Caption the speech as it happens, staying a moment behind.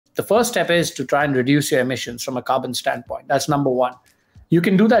the first step is to try and reduce your emissions from a carbon standpoint. That's number one. You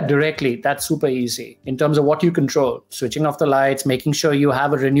can do that directly. That's super easy in terms of what you control, switching off the lights, making sure you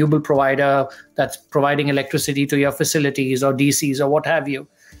have a renewable provider that's providing electricity to your facilities or DCs or what have you.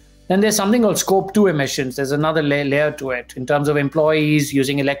 Then there's something called scope 2 emissions. There's another layer to it in terms of employees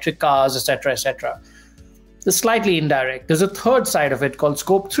using electric cars, et cetera, et cetera. It's slightly indirect. There's a third side of it called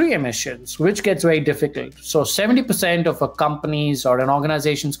scope 3 emissions, which gets very difficult. So 70% of a company's or an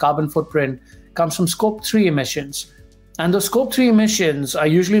organization's carbon footprint comes from scope 3 emissions. And those scope 3 emissions are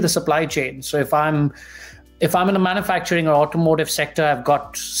usually the supply chain. So if I'm in a manufacturing or automotive sector, I've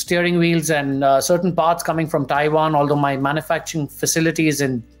got steering wheels and certain parts coming from Taiwan, although my manufacturing facility is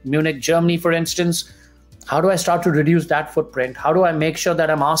in Munich, Germany, for instance. How do I start to reduce that footprint? How do I make sure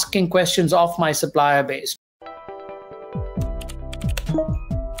that I'm asking questions of my supplier base?